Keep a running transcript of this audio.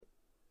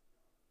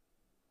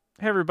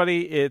Hey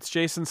everybody, it's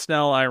Jason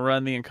Snell. I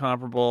run The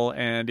Incomparable,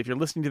 and if you're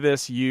listening to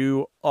this,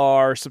 you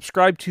are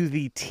subscribed to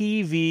the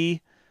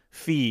TV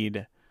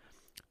feed.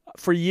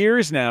 For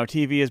years now,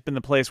 TV has been the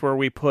place where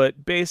we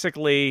put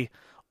basically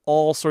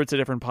all sorts of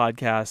different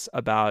podcasts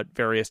about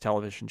various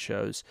television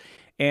shows.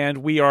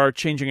 And we are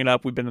changing it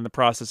up. We've been in the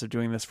process of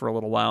doing this for a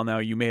little while now.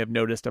 You may have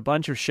noticed a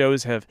bunch of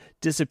shows have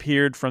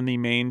disappeared from the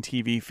main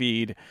TV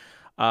feed.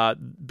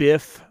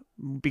 Biff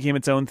became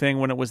its own thing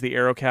when it was the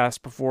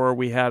Aerocast. Before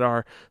we had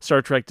our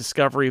Star Trek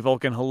Discovery,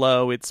 Vulcan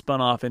Hello, it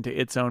spun off into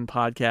its own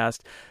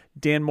podcast.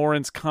 Dan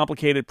Moren's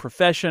Complicated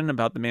Profession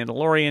about The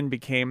Mandalorian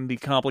became the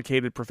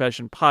Complicated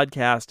Profession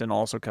podcast and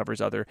also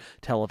covers other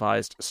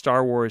televised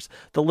Star Wars.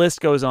 The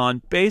list goes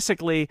on.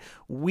 Basically,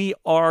 we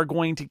are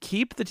going to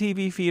keep the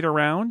TV feed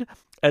around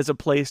as a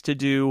place to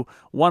do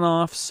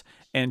one-offs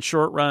and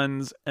short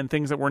runs and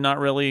things that we're not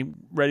really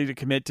ready to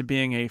commit to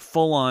being a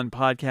full-on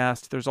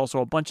podcast. There's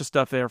also a bunch of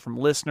stuff there from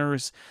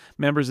listeners,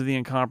 members of The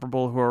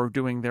Incomparable who are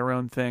doing their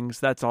own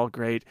things. That's all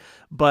great.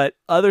 But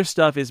other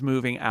stuff is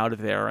moving out of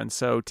there. And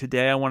so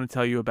today I want to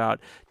tell you about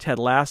Ted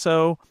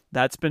Lasso.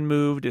 That's been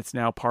moved. It's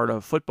now part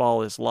of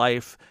Football is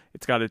Life.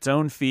 It's got its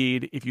own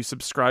feed. If you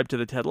subscribe to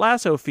the Ted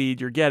Lasso feed,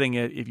 you're getting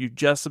it. If you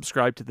just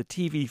subscribe to the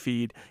TV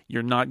feed,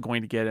 you're not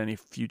going to get any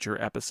future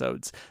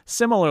episodes.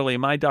 Similarly,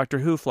 my Doctor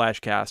Who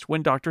Flashcast,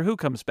 when Doctor Who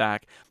comes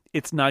back,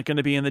 it's not going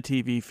to be in the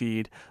TV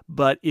feed,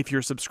 but if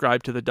you're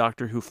subscribed to the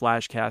Doctor Who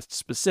Flashcast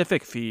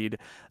specific feed,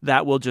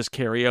 that will just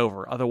carry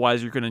over.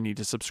 Otherwise, you're going to need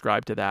to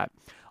subscribe to that.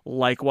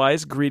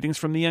 Likewise, Greetings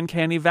from the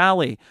Uncanny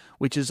Valley,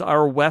 which is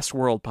our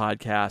Westworld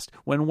podcast.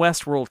 When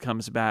Westworld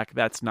comes back,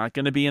 that's not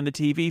going to be in the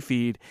TV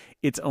feed.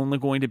 It's only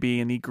going to be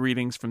in the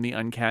Greetings from the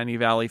Uncanny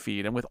Valley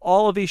feed. And with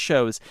all of these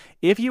shows,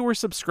 if you were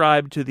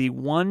subscribed to the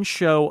one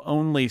show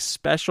only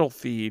special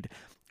feed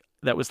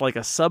that was like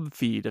a sub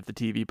feed of the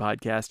TV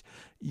podcast,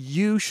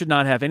 you should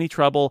not have any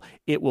trouble.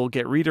 It will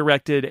get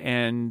redirected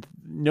and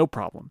no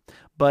problem.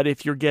 But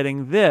if you're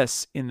getting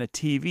this in the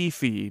TV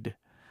feed,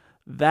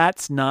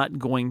 that's not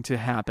going to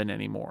happen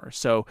anymore.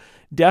 So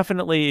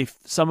definitely, if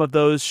some of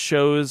those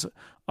shows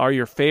are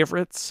your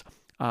favorites,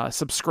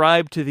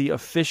 subscribe to the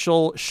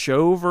official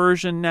show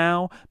version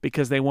now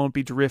because they won't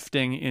be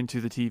drifting into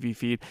the TV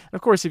feed. And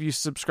of course, if you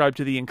subscribe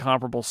to the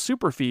Incomparable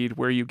Super Feed,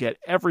 where you get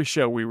every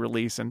show we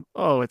release, and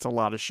it's a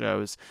lot of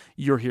shows,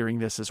 you're hearing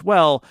this as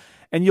well.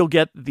 And you'll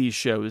get these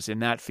shows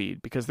in that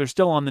feed because they're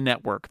still on the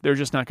network. They're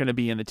just not going to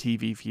be in the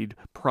TV feed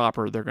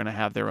proper. They're going to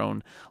have their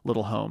own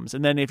little homes.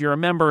 And then if you're a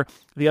member,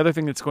 the other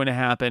thing that's going to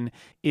happen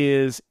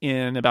is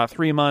in about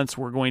 3 months,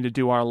 we're going to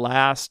do our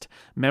last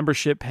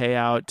membership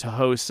payout to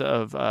hosts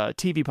of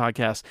TV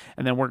podcasts.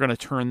 And then we're going to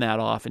turn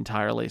that off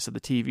entirely. So the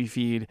TV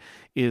feed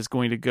is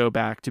going to go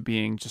back to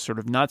being just sort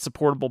of not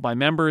supportable by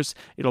members.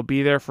 It'll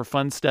be there for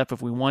fun stuff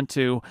if we want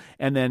to.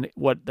 And then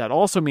what that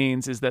also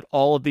means is that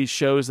all of these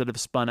shows that have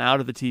spun out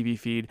of the TV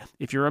feed,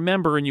 if you're a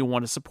member and you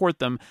want to support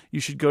them, you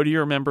should go to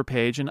your member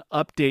page and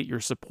update your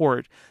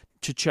support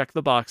to check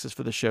the boxes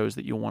for the shows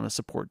that you want to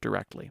support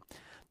directly.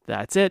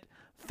 That's it.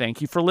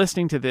 Thank you for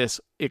listening to this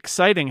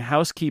exciting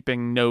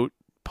housekeeping note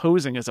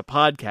posing as a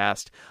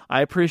podcast.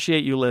 I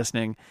appreciate you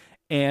listening,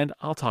 and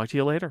I'll talk to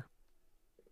you later.